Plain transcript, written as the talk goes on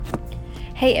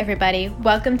Hey everybody,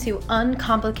 welcome to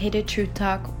Uncomplicated Truth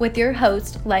Talk with your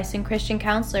host, licensed Christian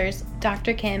counselors,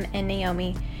 Dr. Kym and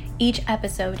Naomi. Each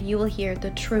episode you will hear the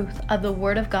truth of the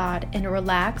Word of God in a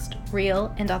relaxed,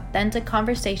 real, and authentic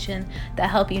conversation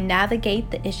that help you navigate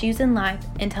the issues in life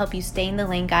and help you stay in the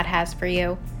lane God has for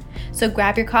you. So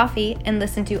grab your coffee and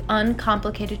listen to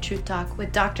Uncomplicated Truth Talk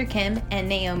with Dr. Kym and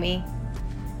Naomi.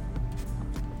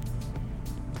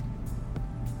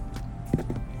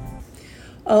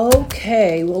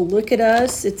 Okay, well, look at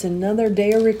us. It's another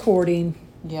day of recording.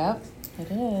 Yep,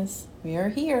 it is. We are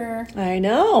here. I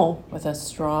know. With a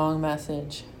strong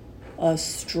message. A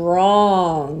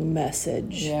strong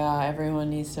message. Yeah, everyone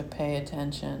needs to pay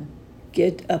attention.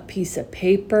 Get a piece of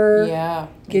paper. Yeah.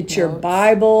 Get your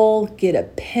Bible. Get a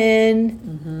pen.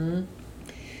 Mm-hmm.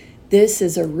 This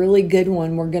is a really good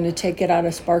one. We're going to take it out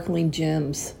of Sparkling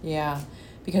Gems. Yeah.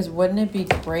 Because wouldn't it be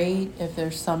great if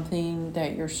there's something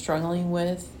that you're struggling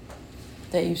with,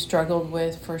 that you struggled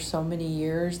with for so many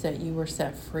years, that you were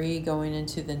set free going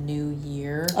into the new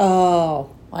year? Oh.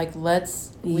 Like,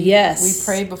 we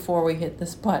pray before we hit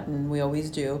this button. We always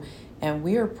do. And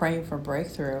we are praying for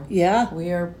breakthrough. Yeah.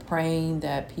 We are praying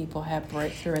that people have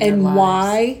breakthrough in their lives. And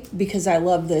why? Because I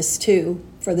love this too,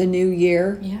 for the new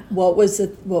year. Yeah. What was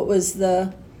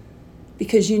the,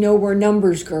 because we're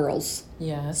numbers girls.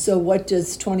 Yes. So what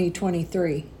does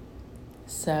 2023?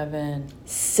 7.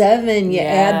 7. You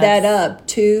add that up.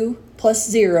 2 plus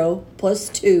 0 plus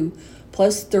 2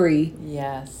 plus 3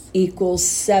 equals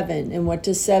 7. And what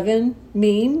does 7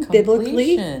 mean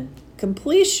biblically?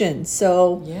 Completion.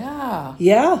 So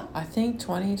yeah. I think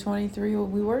 2023,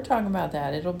 we were talking about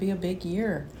that. It'll be a big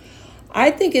year. I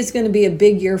think it's going to be a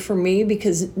big year for me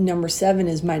because number 7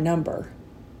 is my number.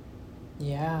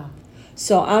 Yeah.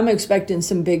 So I'm expecting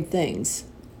some big things.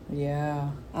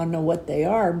 Yeah. I don't know what they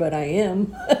are, but I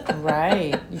am.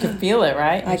 Right. You can feel it,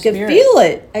 right? I can feel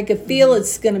it. I can feel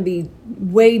it's going to be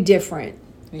way different.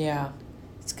 Yeah.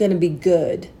 It's going to be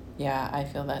good. Yeah, I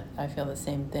feel that. I feel the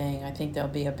same thing. I think there'll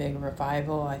be a big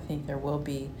revival. I think there will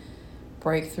be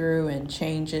breakthrough and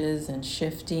changes and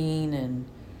shifting and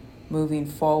moving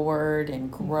forward and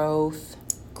growth.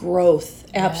 Growth.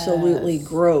 Absolutely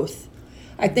growth.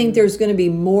 I think there's going to be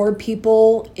more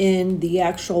people in the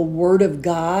actual Word of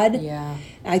God. Yeah.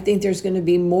 I think there's going to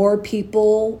be more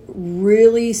people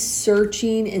really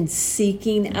searching and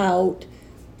seeking out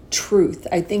truth.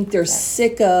 I think they're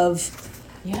sick of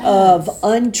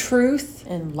untruth.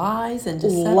 And lies and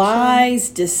deception.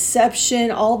 Lies, deception,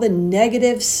 all the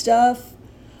negative stuff.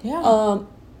 Yeah.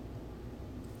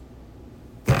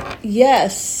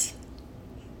 Yes.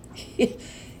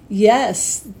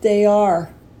 Yes, they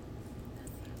are.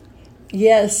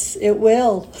 Yes, it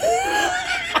will.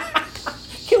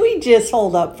 Can we just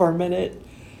hold up for a minute?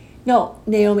 No,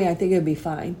 Naomi, I think it'll be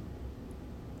fine.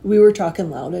 We were talking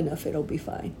loud enough. It'll be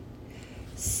fine.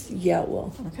 Yeah, it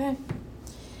will. Okay.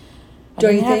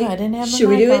 Don't you think? I didn't have my Should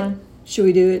we do mic on. it? Should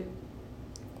we do it?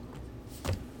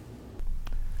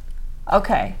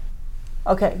 Okay.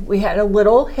 Okay, we had a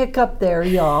little hiccup there,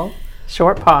 y'all.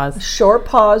 Short pause. Short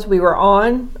pause. We were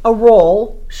on a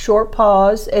roll. Short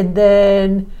pause, and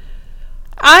then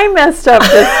I messed up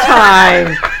this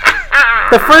time.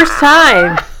 The first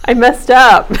time I messed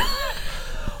up.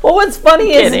 Well, what's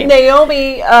funny is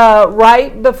Naomi,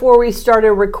 right before we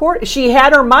started recording, she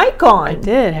had her mic on. I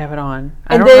did have it on.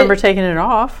 I don't remember taking it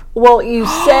off. Well, you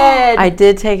said... I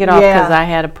did take it off because I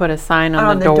had to put a sign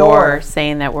on the door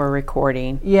saying that we're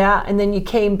recording. Yeah, and then you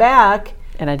came back,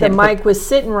 and the mic was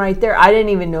sitting right there. I didn't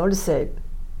even notice it.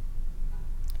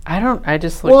 I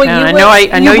just looked down.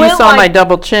 I know you saw my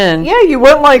double chin. Yeah, you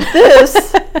went like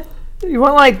this. You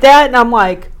went like that, and I'm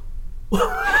like...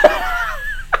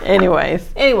 Anyway,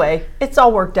 it's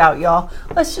all worked out, y'all.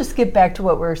 Let's just get back to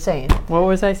what we were saying. What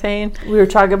was I saying? We were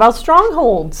talking about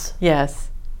strongholds.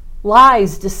 Yes.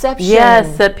 Lies, deception.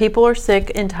 Yes, that people are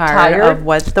sick and tired of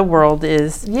what the world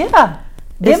is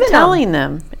telling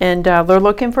them. And they're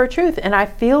looking for truth. And I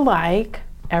feel like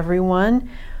everyone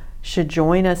should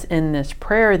join us in this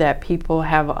prayer that people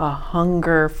have a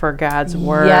hunger for God's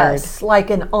word. Yes,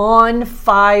 like an on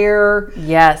fire.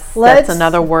 Yes, that's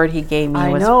another word he gave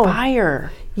me was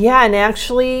fire. Yeah, and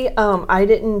actually, I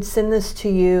didn't send this to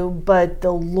you, but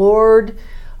the Lord,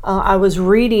 I was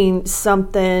reading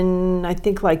something, I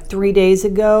think like 3 days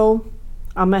ago.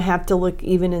 I'm going to have to look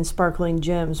even in Sparkling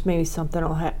Gems. Maybe something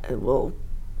will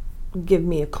give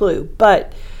me a clue.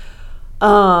 But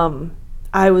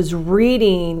I was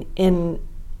reading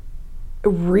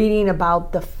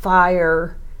about the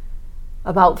fire,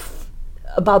 about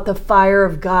the fire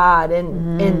of God,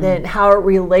 and then how it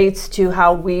relates to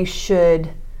how we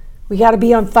got to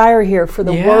be on fire here for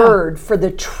the word, for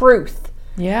the truth.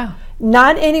 Yeah.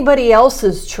 Not anybody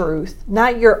else's truth,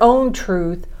 not your own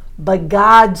truth, but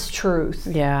God's truth.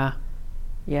 Yeah.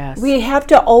 Yes. We have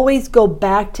to always go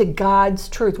back to God's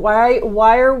truth. Why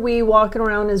are we walking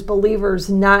around as believers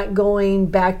not going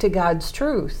back to God's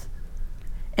truth?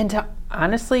 And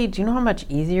honestly, do you know how much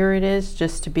easier it is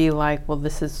just to be like, well,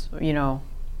 this is,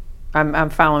 I'm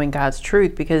following God's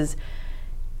truth, because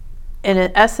in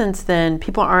essence, then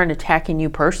people aren't attacking you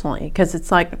personally, because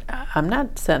it's like, I'm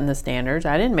not setting the standards.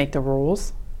 I didn't make the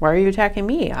rules. Why are you attacking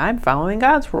me? I'm following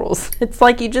God's rules. It's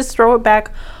like you just throw it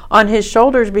back on his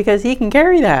shoulders because he can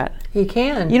carry that. He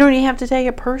can. You don't even have to take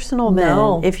it personal then.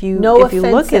 No. If you offenses.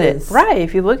 Look at it right,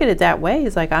 if you look at it that way,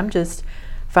 it's like, I'm just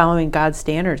following God's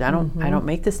standards. I don't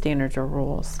make the standards or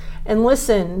rules. And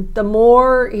listen, the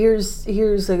more here's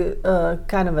a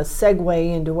kind of a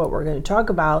segue into what we're going to talk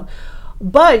about.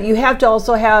 But you have to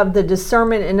also have the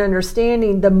discernment and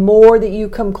understanding. The more that you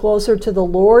come closer to the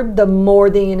Lord, the more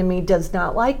the enemy does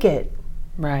not like it.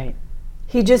 Right.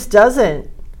 He just doesn't.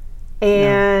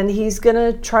 And he's going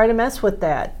to try to mess with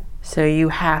that. So you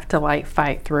have to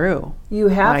fight through. You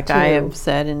have to. Like I have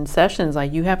said in sessions,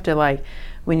 you have to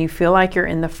when you feel like you're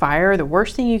in the fire, the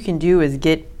worst thing you can do is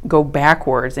go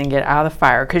backwards and get out of the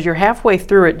fire, because you're halfway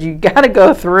through it. You got to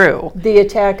go through the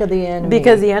attack of the enemy,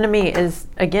 because the enemy is,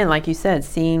 again, like you said,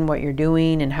 seeing what you're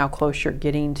doing and how close you're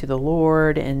getting to the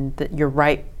Lord, and that you're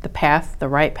the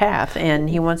right path, and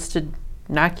he wants to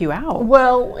knock you out.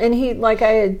 Well, and he, like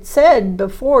I had said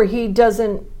before,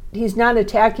 he's not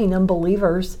attacking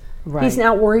unbelievers. Right. He's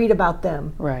not worried about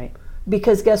them. Right.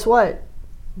 Because guess what?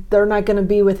 They're not going to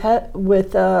be with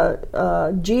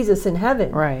Jesus in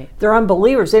heaven. Right. They're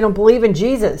unbelievers. They don't believe in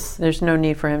Jesus. There's no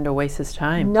need for him to waste his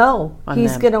time. No.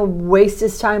 He's going to waste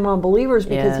his time on believers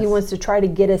because he wants to try to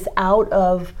get us out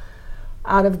of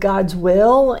God's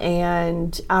will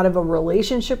and out of a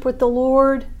relationship with the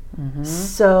Lord. Mm-hmm.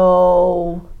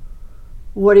 So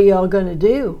what are y'all going to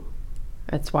do?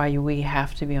 That's why we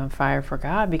have to be on fire for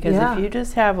God, because if you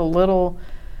just have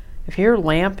if your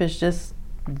lamp is just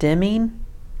dimming,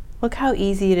 look how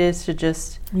easy it is to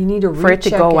for it to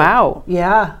go out.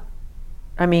 Yeah.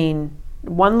 I mean,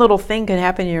 one little thing can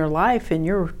happen in your life and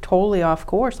you're totally off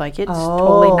course. It's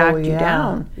totally knocked you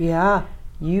down. Yeah.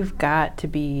 You've got to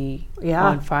be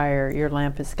on fire. Your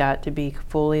lamp has got to be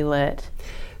fully lit.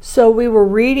 So we were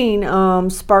reading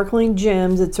Sparkling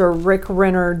Gems. It's a Rick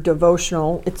Renner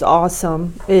devotional. It's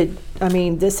awesome.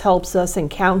 This helps us in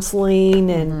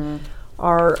counseling and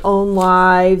our own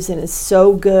lives, and it's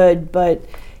so good. But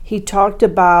he talked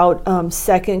about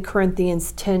 2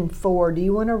 Corinthians 10:4. Do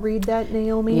you want to read that,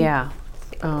 Naomi? Yeah.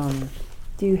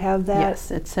 Do you have that?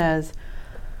 Yes, it says,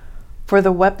 "For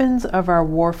the weapons of our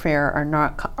warfare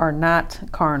are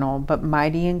not carnal, but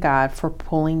mighty in God for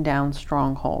pulling down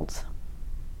strongholds."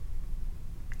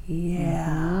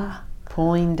 Yeah.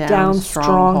 Pulling down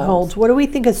strongholds. What do we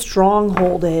think a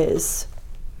stronghold is?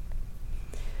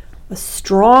 A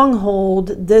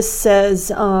stronghold, this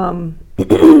says,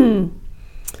 it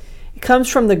comes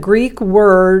from the Greek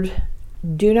word,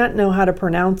 do not know how to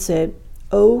pronounce it,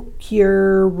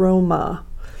 okuroma.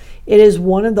 It is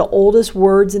one of the oldest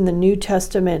words in the New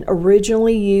Testament,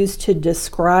 originally used to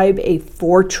describe a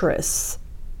fortress.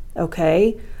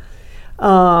 Okay?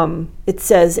 It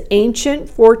says ancient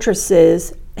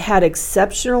fortresses had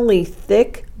exceptionally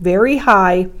thick, very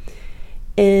high,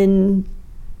 impregnable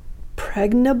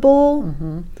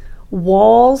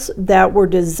walls that were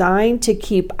designed to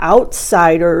keep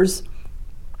outsiders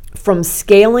from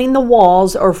scaling the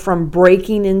walls or from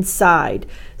breaking inside.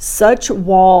 Such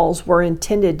walls were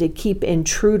intended to keep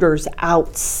intruders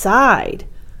outside.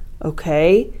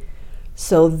 Okay?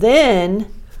 So then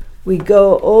we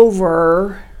go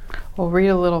over... We'll read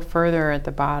a little further at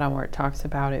the bottom where it talks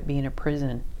about it being a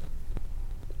prison.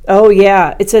 Oh,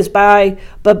 yeah. It says, by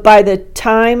the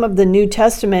time of the New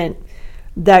Testament,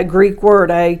 that Greek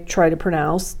word I try to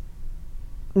pronounce,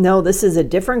 no, this is a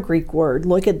different Greek word.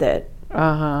 Look at that.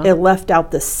 It left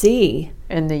out the C.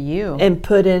 And the U. And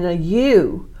put in a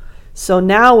U. So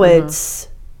now it's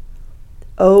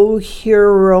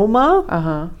ohuroma.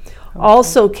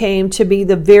 Also came to be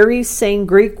the very same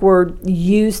Greek word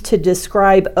used to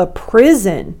describe a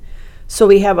prison. So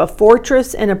we have a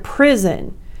fortress and a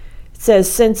prison. It says,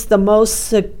 since the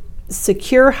most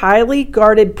secure, highly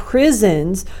guarded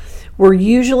prisons were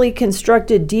usually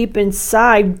constructed deep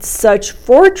inside such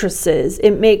fortresses,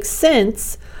 it makes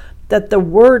sense that the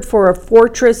word for a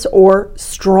fortress or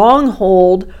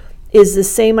stronghold is the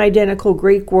same identical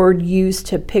Greek word used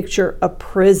to picture a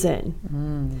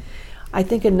prison. I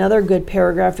think another good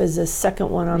paragraph is the second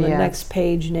one on the next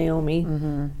page, Naomi.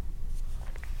 You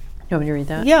want me to read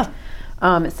that? Yeah.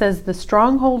 It says the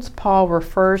strongholds Paul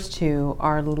refers to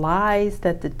are lies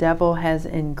that the devil has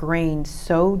ingrained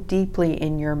so deeply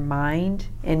in your mind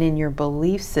and in your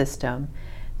belief system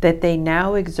that they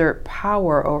now exert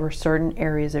power over certain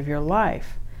areas of your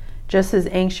life. Just as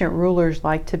ancient rulers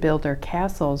like to build their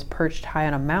castles perched high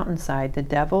on a mountainside, the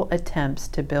devil attempts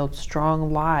to build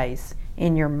strong lies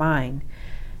in your mind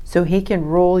so he can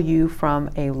rule you from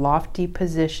a lofty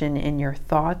position in your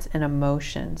thoughts and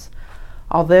emotions.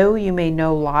 Although you may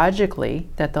know logically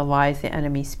that the lies the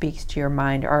enemy speaks to your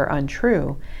mind are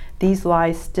untrue, these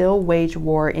lies still wage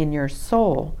war in your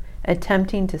soul,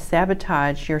 attempting to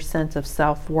sabotage your sense of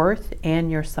self-worth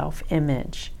and your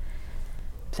self-image.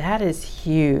 That is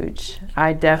huge.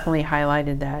 I definitely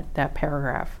highlighted that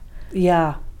paragraph.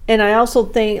 Yeah. And I also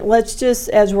think, let's just,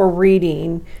 as we're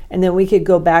reading, and then we could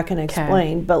go back and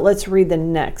explain, but let's read the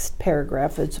next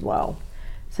paragraph as well.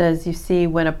 Says, you see,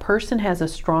 when a person has a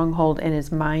stronghold in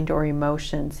his mind or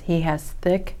emotions, he has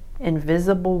thick,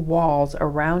 invisible walls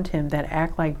around him that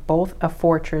act like both a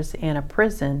fortress and a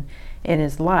prison in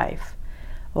his life.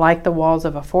 Like the walls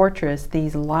of a fortress,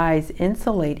 these lies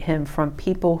insulate him from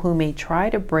people who may try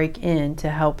to break in to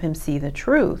help him see the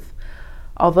truth.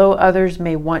 Although others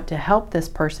may want to help this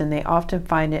person, they often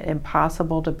find it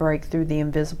impossible to break through the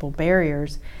invisible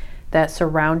barriers that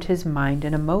surround his mind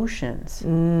and emotions.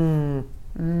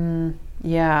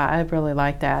 Yeah, I really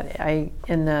like that.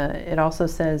 It also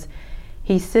says,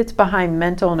 he sits behind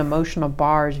mental and emotional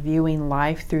bars, viewing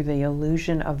life through the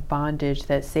illusion of bondage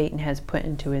that Satan has put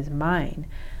into his mind.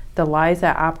 The lies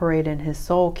that operate in his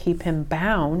soul keep him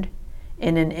bound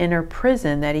in an inner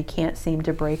prison that he can't seem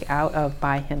to break out of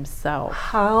by himself.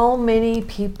 How many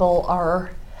people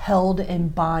are held in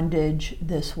bondage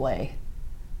this way?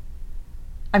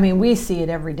 I mean, we see it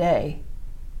every day.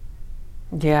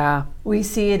 Yeah. We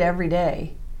see it every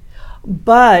day.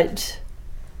 But,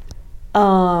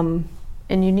 and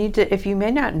you need to, if you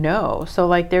may not know, so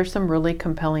like there's some really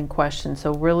compelling questions.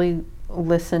 So really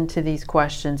listen to these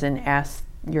questions and ask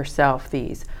yourself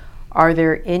these. Are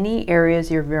there any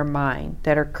areas of your mind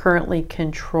that are currently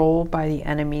controlled by the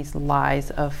enemy's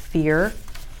lies of fear,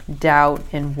 doubt,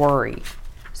 and worry?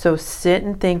 So sit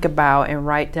and think about and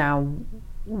write down,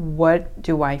 what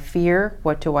do I fear?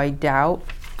 What do I doubt?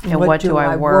 And what do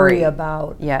I worry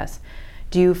about? Yes.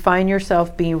 Do you find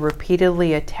yourself being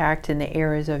repeatedly attacked in the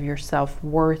areas of your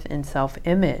self-worth and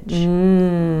self-image?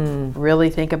 Really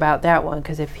think about that one,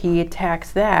 because if he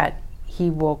attacks that, he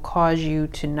will cause you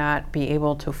to not be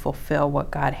able to fulfill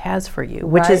what God has for you,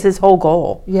 which is his whole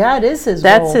goal. Yeah, it is his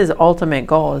goal. That's his ultimate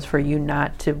goal, is for you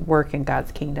not to work in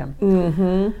God's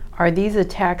kingdom. Are these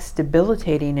attacks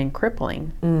debilitating and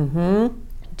crippling?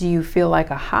 Do you feel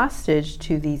like a hostage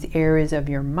to these areas of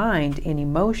your mind and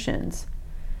emotions?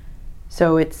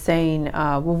 So it's saying,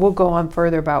 we'll go on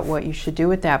further about what you should do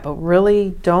with that, but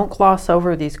really don't gloss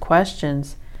over these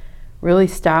questions. Really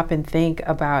stop and think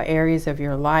about areas of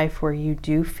your life where you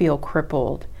do feel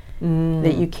crippled,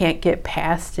 that you can't get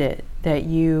past it, that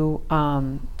you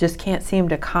just can't seem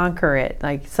to conquer it,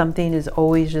 like something is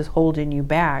always just holding you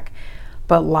back.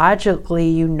 But logically,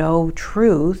 you know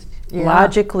truth. Yeah.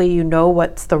 Logically, you know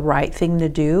what's the right thing to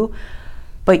do,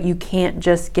 but you can't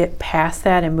just get past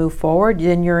that and move forward.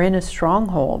 Then you're in a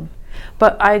stronghold.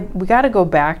 But we got to go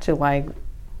back to like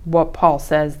what Paul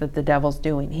says that the devil's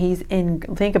doing.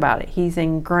 Think about it. He's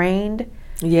ingrained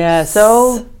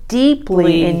so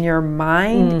deeply in your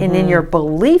mind and in your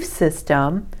belief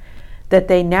system that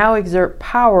they now exert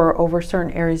power over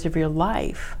certain areas of your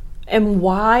life. And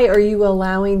why are you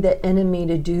allowing the enemy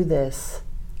to do this?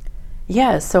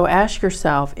 Yes, so ask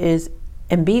yourself,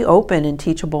 and be open and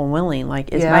teachable and willing.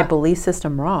 Like, is my belief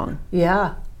system wrong?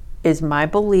 Yeah. Is my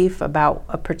belief about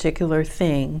a particular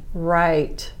thing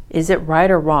right? Is it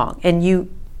right or wrong? And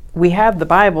we have the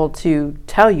Bible to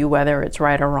tell you whether it's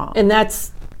right or wrong. And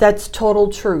that's total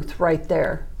truth right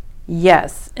there.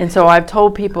 Yes. And so I've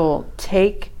told people,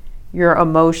 take your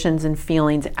emotions and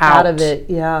feelings out of it.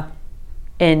 Yeah.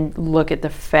 And look at the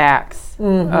facts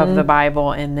of the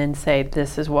Bible, and then say,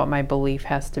 this is what my belief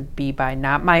has to be by,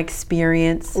 not my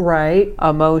experience,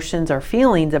 emotions or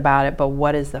feelings about it, but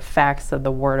what is the facts of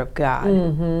the Word of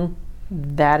God.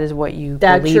 That is what you believe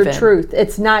in. That's your truth.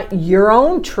 It's not your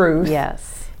own truth.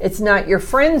 Yes. It's not your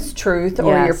friend's truth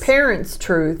or your parents'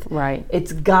 truth. Right.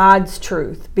 It's God's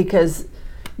truth, because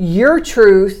your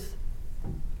truth,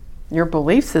 your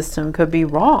belief system could be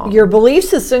wrong. Your belief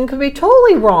system could be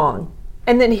totally wrong.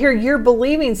 And then here you're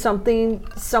believing something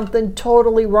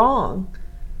totally wrong.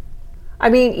 I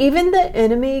mean, even the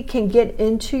enemy can get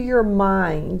into your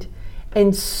mind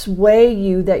and sway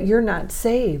you that you're not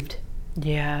saved.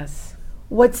 Yes.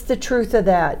 What's the truth of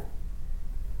that?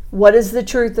 What is the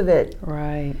truth of it?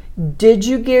 Right. Did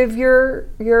you give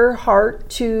your heart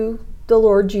to the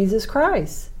Lord Jesus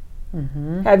Christ?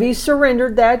 Mm-hmm. Have you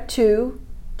surrendered that to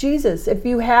Jesus? If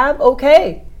you have,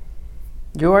 okay.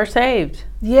 You are saved.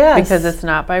 Yes. Because it's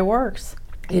not by works.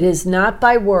 It is not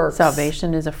by works.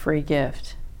 Salvation is a free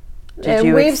gift. Did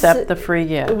you accept the free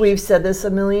gift? We've said this a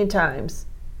million times.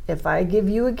 If I give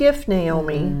you a gift,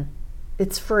 Naomi,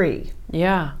 it's free.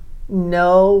 Yeah.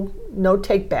 No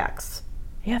takebacks.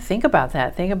 Yeah, think about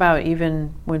that. Think about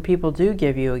even when people do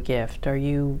give you a gift.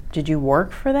 Did you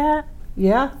work for that?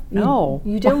 Yeah. No.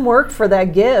 You didn't work for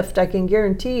that gift, I can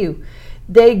guarantee you.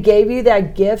 They gave you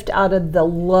that gift out of the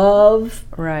love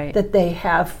that they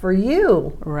have for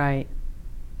you. Right.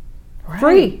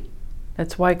 Free.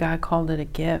 That's why God called it a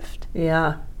gift.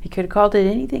 Yeah. He could have called it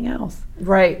anything else.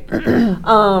 Right.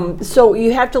 So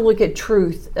you have to look at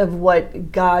truth of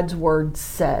what God's word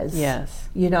says. Yes.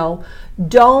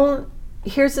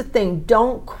 Here's the thing,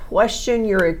 don't question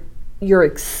your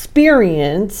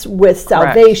experience with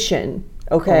salvation.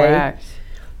 Okay? Correct.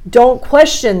 Don't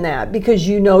question that because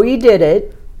you did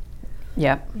it.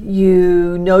 Yep.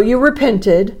 You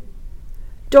repented.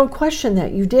 Don't question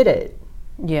that you did it.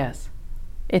 Yes.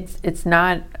 It's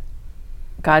not,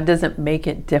 God doesn't make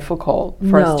it difficult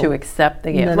for us to accept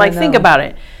the gift. Think about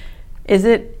it. Is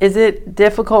it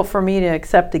difficult for me to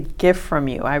accept a gift from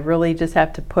you? I really just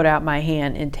have to put out my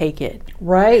hand and take it.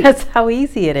 Right. That's how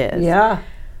easy it is. Yeah.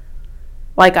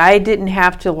 I didn't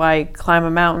have to climb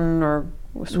a mountain or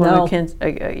swim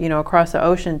across the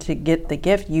ocean to get the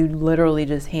gift. You literally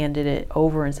just handed it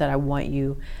over and said, I want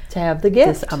you to have the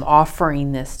gift. I'm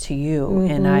offering this to you,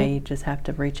 and I just have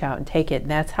to reach out and take it.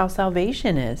 And that's how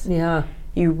salvation is. Yeah.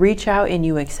 You reach out and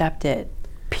you accept it.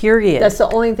 Period. That's the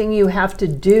only thing you have to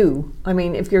do. I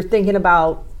mean, if you're thinking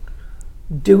about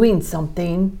doing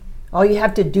something, all you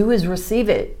have to do is receive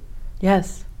it.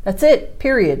 Yes. That's it.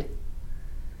 Period.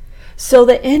 So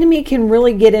the enemy can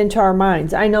really get into our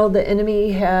minds. I know the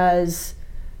enemy has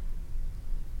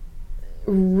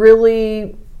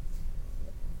really,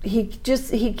 he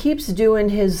keeps doing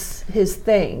his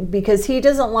thing because he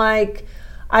doesn't like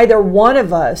either one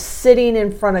of us sitting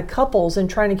in front of couples and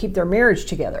trying to keep their marriage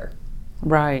together.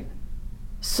 Right.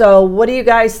 So what do you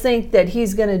guys think that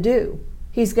he's going to do?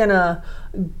 He's going to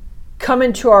come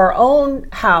into our own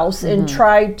house and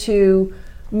try to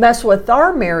mess with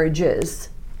our marriages.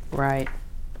 Right.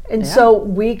 And so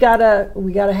we gotta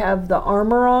have the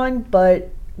armor on, but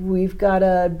we've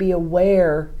gotta be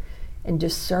aware and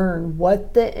discern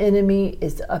what the enemy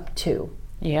is up to.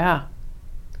 Yeah.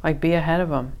 Be ahead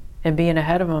of him. And being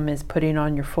ahead of him is putting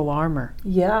on your full armor.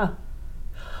 Yeah.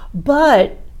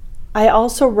 But I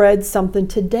also read something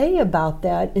today about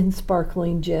that in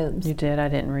Sparkling Gems. You did? I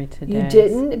didn't read today. You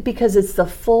didn't? Because it's the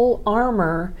full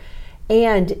armor.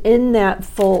 And in that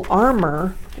full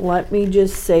armor, let me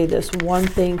just say this one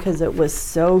thing because it was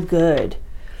so good.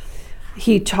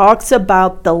 He talks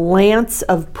about the lance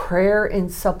of prayer and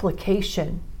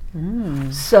supplication.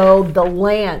 So the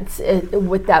lance,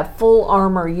 with that full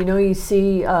armor, you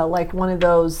see one of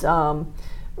those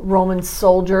Roman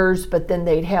soldiers, but then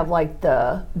they'd have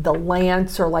the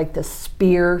lance or the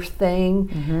spear thing,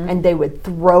 and they would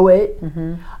throw it.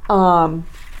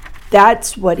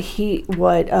 That's what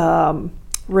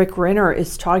Rick Renner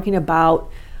is talking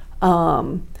about.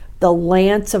 The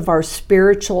lance of our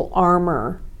spiritual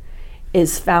armor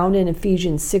is found in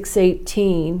Ephesians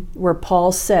 6:18, where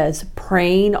Paul says,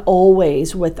 praying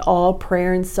always with all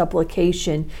prayer and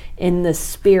supplication in the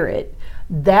Spirit.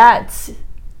 That's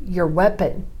your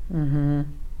weapon,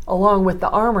 along with the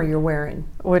armor you're wearing.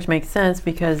 Which makes sense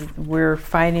because we're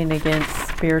fighting against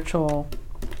spiritual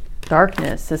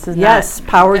darkness. This is not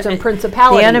powers and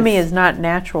principalities. The enemy is not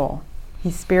natural.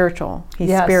 He's spiritual.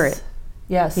 He's spirit.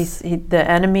 Yes. The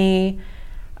enemy,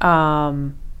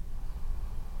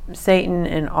 Satan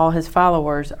and all his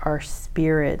followers are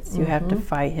spirits. You have to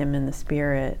fight him in the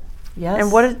spirit.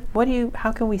 Yes. And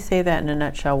how can we say that in a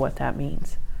nutshell, what that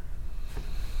means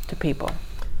to people?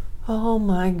 Oh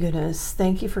my goodness.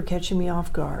 Thank you for catching me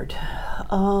off guard.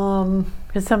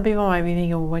 Because some people might be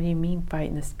thinking, well, what do you mean fight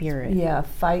in the spirit? Yeah,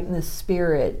 fight in the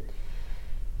spirit.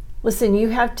 Listen, you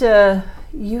have to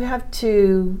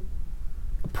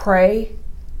pray.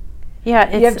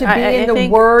 Yeah, you have to be in the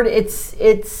Word.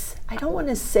 It's I don't want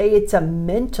to say it's a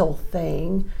mental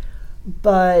thing,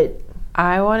 but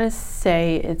I want to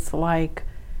say it's like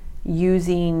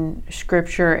using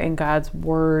Scripture and God's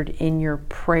Word in your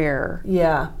prayer.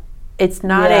 Yeah. It's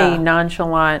not a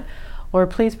nonchalant, Lord,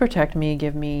 please protect me,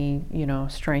 give me,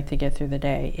 strength to get through the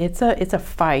day. It's a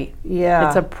fight. Yeah.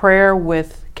 It's a prayer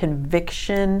with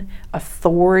conviction,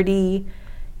 authority,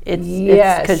 It's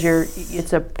because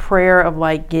it's a prayer of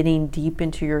like getting deep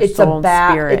into your soul and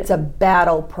spirit. It's a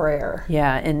battle prayer.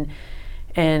 Yeah,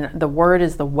 and the word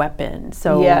is the weapon.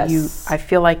 So I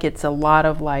feel like it's a lot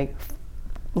of like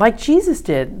Jesus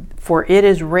did. For it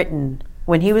is written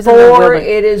when he was in the wilderness. For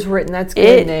it is written. That's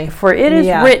good. For it is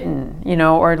written.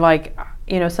 Or like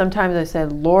sometimes I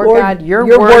said, Lord God, your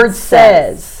word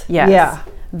says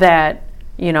that.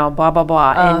 Blah, blah,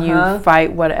 blah, and you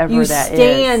fight whatever that is. You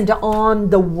stand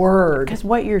on the word. Because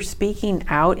what you're speaking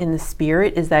out in the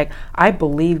spirit is like, I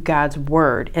believe God's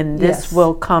word, and this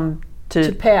will come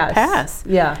to pass.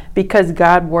 Yeah. Because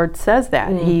God's word says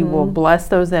that. He will bless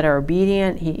those that are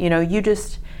obedient.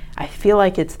 I feel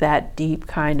like it's that deep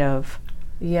kind of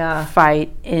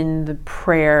fight in the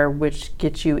prayer, which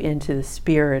gets you into the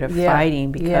spirit of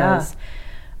fighting, because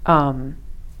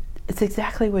it's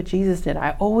exactly what Jesus did.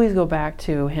 I always go back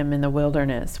to him in the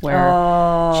wilderness,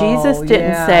 where Jesus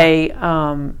didn't say,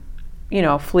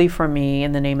 flee from me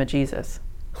in the name of Jesus.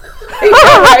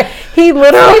 He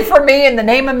literally, flee from me in the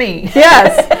name of me.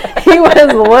 Yes. He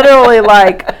was literally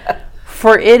like,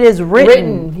 for it is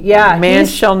written. Man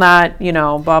shall not,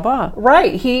 blah, blah.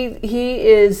 Right. He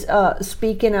is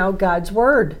speaking out God's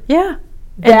word. Yeah.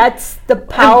 That's the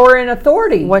power and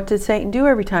authority. What did Satan do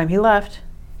every time he left?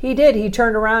 He did. He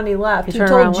turned around and he left. He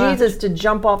told Jesus to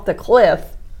jump off the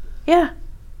cliff. Yeah.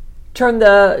 Turn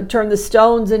the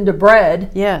stones into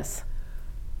bread. Yes.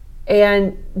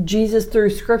 And Jesus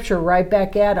threw scripture right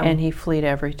back at him. And he fled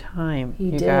every time. He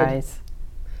did. Guys.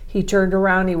 He turned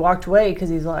around, he walked away because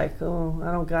he's like, oh,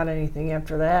 I don't got anything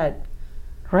after that.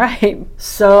 Right.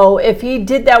 So if he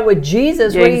did that with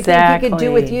Jesus, what do you think he could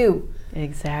do with you?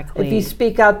 Exactly. If you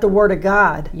speak out the word of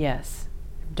God. Yes.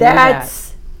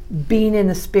 That's being in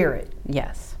the spirit.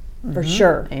 Yes. For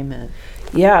sure. Amen.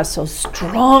 Yeah, so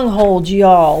strongholds,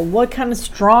 y'all. What kind of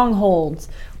strongholds?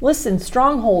 Listen,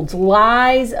 strongholds,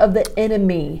 lies of the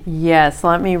enemy. Yes,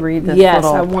 let me read this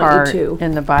little part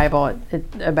in the Bible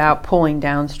about pulling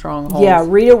down strongholds. Yeah,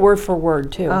 read it word for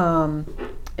word too.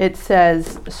 It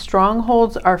says,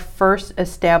 strongholds are first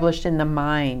established in the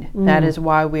mind. That is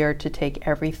why we are to take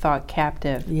every thought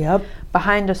captive. Yep.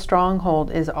 Behind a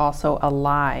stronghold is also a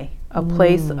lie, a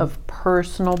place of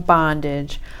personal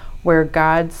bondage where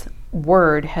God's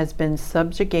word has been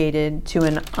subjugated to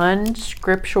an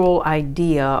unscriptural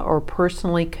idea or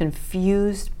personally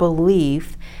confused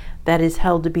belief that is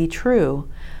held to be true.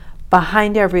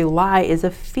 Behind every lie is a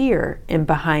fear, and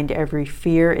behind every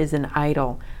fear is an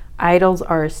idol. Idols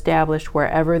are established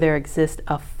wherever there exists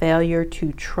a failure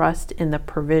to trust in the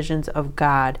provisions of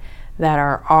God that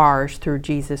are ours through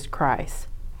Jesus Christ.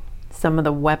 Some of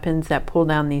the weapons that pull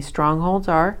down these strongholds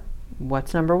are,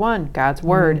 what's number one? God's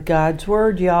word. God's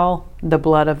word, y'all. The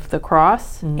blood of the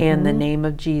cross and the name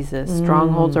of Jesus.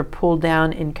 Strongholds are pulled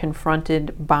down and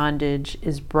confronted. Bondage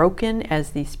is broken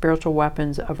as the spiritual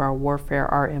weapons of our warfare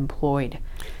are employed.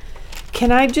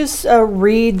 Can I just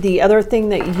read the other thing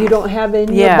that you don't have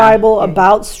in your Bible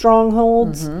about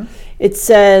strongholds? It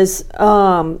says,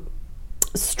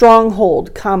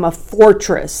 stronghold,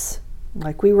 fortress,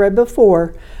 like we read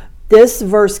before. This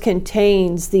verse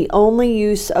contains the only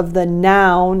use of the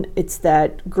noun, it's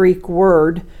that Greek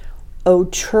word,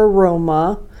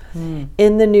 ocheroma,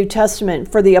 in the New Testament.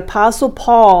 For the Apostle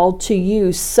Paul to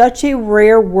use such a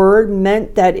rare word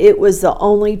meant that it was the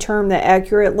only term that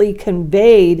accurately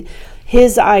conveyed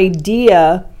his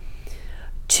idea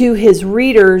to his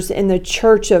readers in the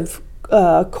church of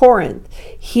Corinth.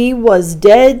 He was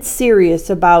dead serious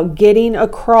about getting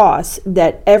across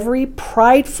that every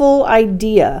prideful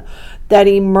idea that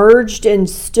emerged and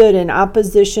stood in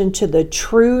opposition to the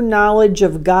true knowledge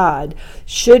of God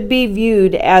should be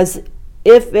viewed as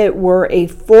if it were a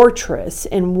fortress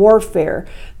in warfare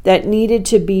that needed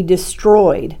to be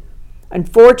destroyed.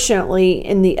 Unfortunately,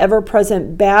 in the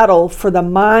ever-present battle for the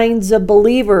minds of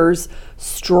believers,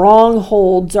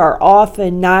 strongholds are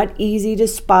often not easy to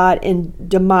spot and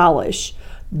demolish.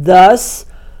 Thus,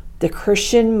 the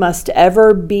Christian must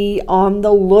ever be on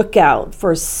the lookout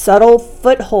for subtle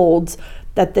footholds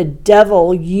that the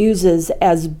devil uses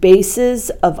as bases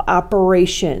of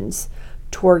operations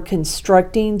toward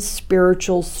constructing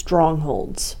spiritual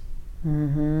strongholds.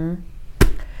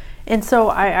 And so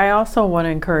I also want to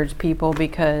encourage people,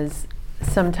 because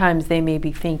sometimes they may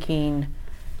be thinking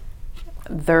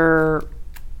their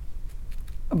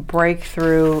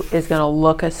breakthrough is going to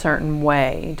look a certain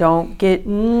way. Don't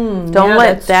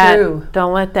let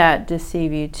that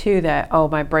deceive you too, that, oh,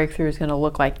 my breakthrough is going to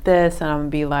look like this, and I'm going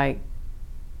to be like,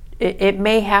 it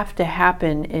may have to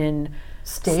happen in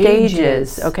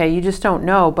stages. Okay, you just don't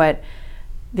know. But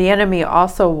the enemy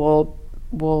also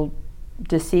will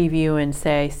deceive you and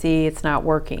say, see, it's not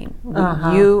working.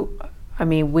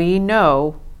 We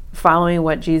know, following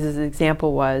what Jesus'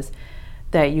 example was,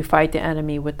 that you fight the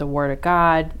enemy with the Word of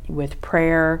God, with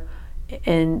prayer.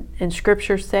 And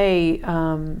scriptures say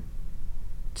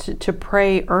to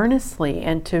pray earnestly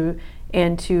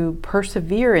and to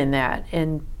persevere in that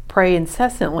and pray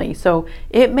incessantly. So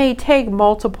it may take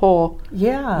multiple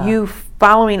you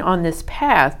following on this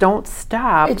path. Don't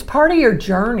stop. It's part of your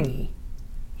journey.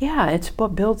 Yeah, it's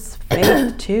what builds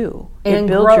faith too. And it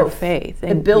builds growth. Your faith.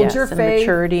 And, it builds your and faith.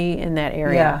 Maturity in that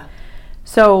area. Yeah.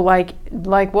 So like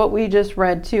what we just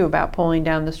read too about pulling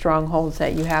down the strongholds,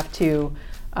 that you have to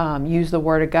use the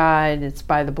Word of God. It's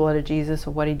by the blood of Jesus,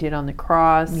 of what He did on the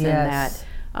cross, and that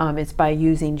it's by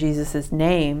using Jesus'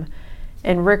 name.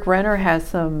 And Rick Renner has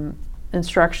some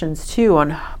instructions too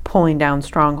on pulling down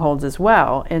strongholds as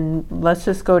well. And let's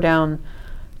just go down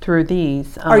through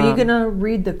these. Are you going to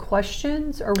read the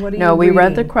questions, or what are you No, we reading?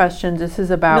 Read the questions. This is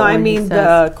about... No, I mean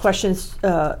the questions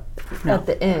at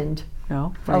the end.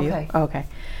 No? Okay. Okay.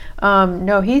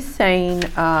 No, he's saying,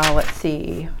 let's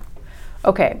see.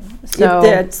 Okay, so if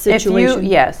that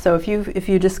situation... so if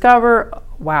you discover,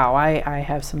 wow, I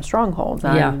have some strongholds.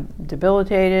 I'm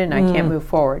debilitated and I can't move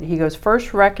forward. He goes,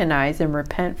 first recognize and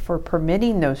repent for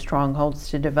permitting those strongholds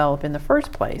to develop in the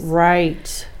first place.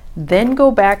 Right. Then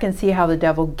go back and see how the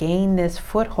devil gained this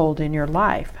foothold in your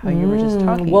life, how you were just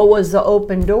talking. What was the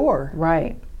open door?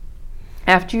 Right.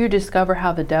 After you discover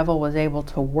how the devil was able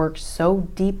to work so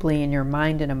deeply in your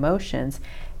mind and emotions,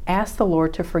 ask the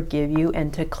Lord to forgive you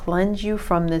and to cleanse you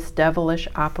from this devilish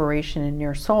operation in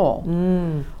your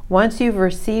soul. Once you've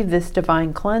received this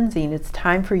divine cleansing, it's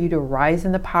time for you to rise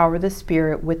in the power of the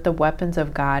Spirit with the weapons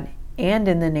of God and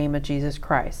in the name of Jesus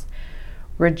Christ.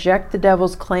 Reject the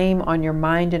devil's claim on your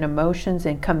mind and emotions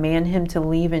and command him to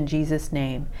leave in Jesus'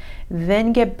 name.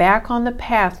 Then get back on the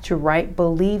path to right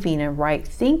believing and right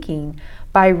thinking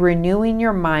by renewing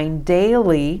your mind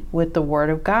daily with the Word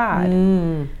of God.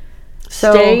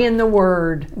 So, stay in the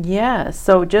Word. Yes.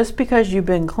 So just because you've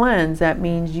been cleansed, that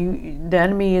means the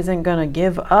enemy isn't going to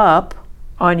give up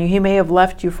on you. He may have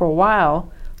left you for a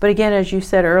while. But again, as you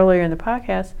said earlier in the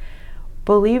podcast,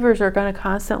 believers are going to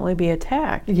constantly be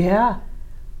attacked. Yeah.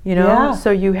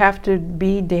 So you have to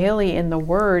be daily in the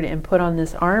Word and put on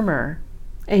this armor.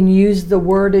 And use the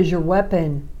Word as your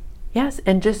weapon. Yes,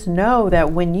 and just know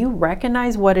that when you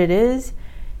recognize what it is,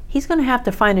 he's going to have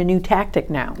to find a new tactic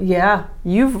now. Yeah.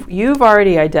 You've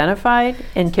already identified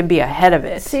and can be ahead of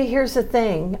it. See, here's the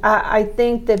thing. I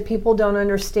think that people don't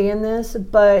understand this,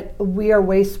 but we are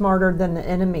way smarter than the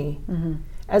enemy.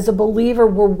 As a believer,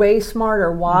 we're way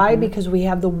smarter. Why? Because we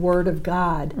have the Word of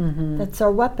God. That's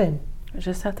our weapon. You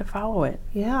just have to follow it.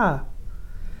 Yeah.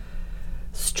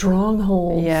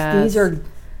 Strongholds. Yes. These are...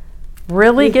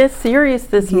 Really get serious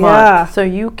this month, so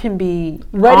you can be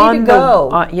ready to go.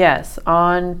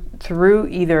 On through,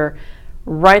 either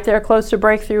right there close to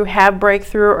breakthrough, have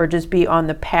breakthrough, or just be on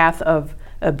the path of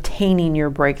obtaining your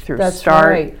breakthrough. That's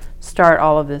right. Start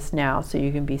all of this now so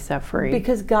you can be set free.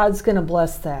 Because God's going to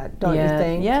bless that, don't you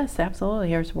think? Yes,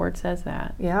 absolutely. His Word says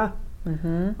that. Yeah.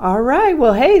 All right.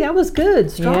 Well, hey, that was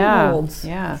good. Strongholds.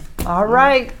 Yeah. All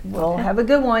right. Well, have a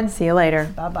good one. See you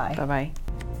later. Bye-bye. Bye-bye.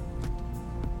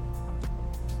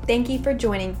 Thank you for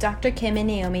joining Dr. Kym and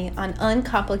Naomi on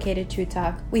Uncomplicated Truth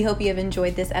Talk. We hope you have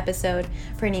enjoyed this episode.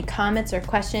 For any comments or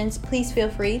questions, please feel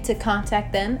free to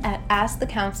contact them at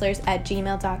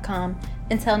askthecounselors@gmail.com.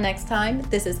 Until next time,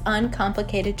 this is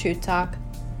Uncomplicated Truth Talk.